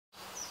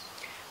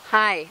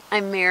Hi,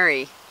 I'm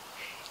Mary,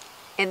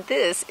 and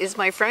this is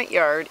my front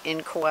yard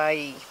in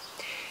Kauai.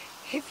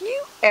 Have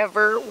you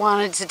ever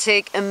wanted to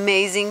take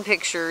amazing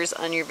pictures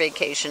on your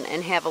vacation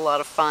and have a lot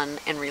of fun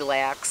and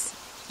relax?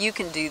 You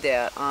can do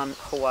that on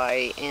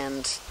Hawaii,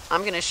 and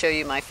I'm going to show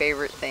you my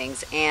favorite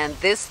things. And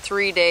this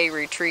 3-day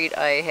retreat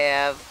I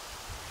have,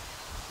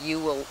 you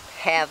will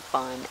have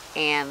fun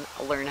and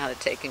learn how to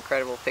take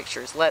incredible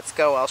pictures. Let's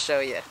go, I'll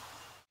show you.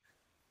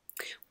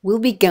 We'll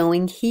be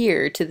going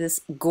here to this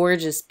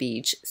gorgeous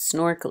beach,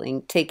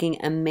 snorkeling, taking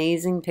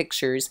amazing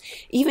pictures.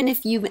 Even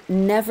if you've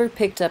never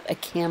picked up a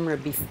camera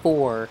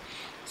before,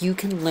 you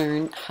can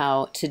learn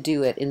how to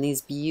do it in these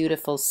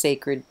beautiful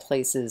sacred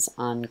places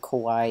on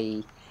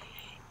Kauai.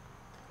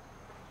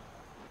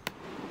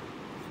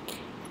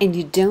 And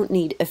you don't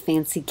need a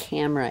fancy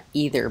camera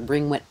either.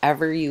 Bring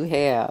whatever you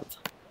have.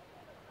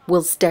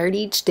 We'll start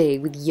each day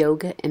with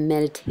yoga and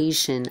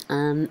meditation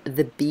on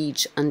the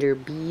beach under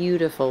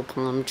beautiful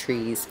palm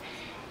trees.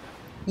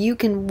 You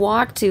can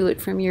walk to it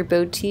from your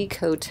boutique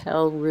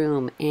hotel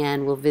room,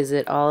 and we'll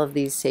visit all of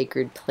these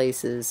sacred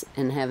places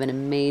and have an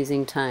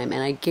amazing time.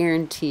 And I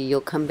guarantee you'll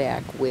come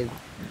back with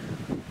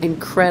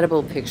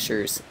incredible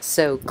pictures.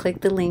 So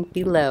click the link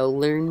below,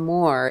 learn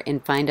more,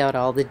 and find out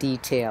all the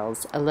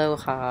details.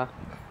 Aloha.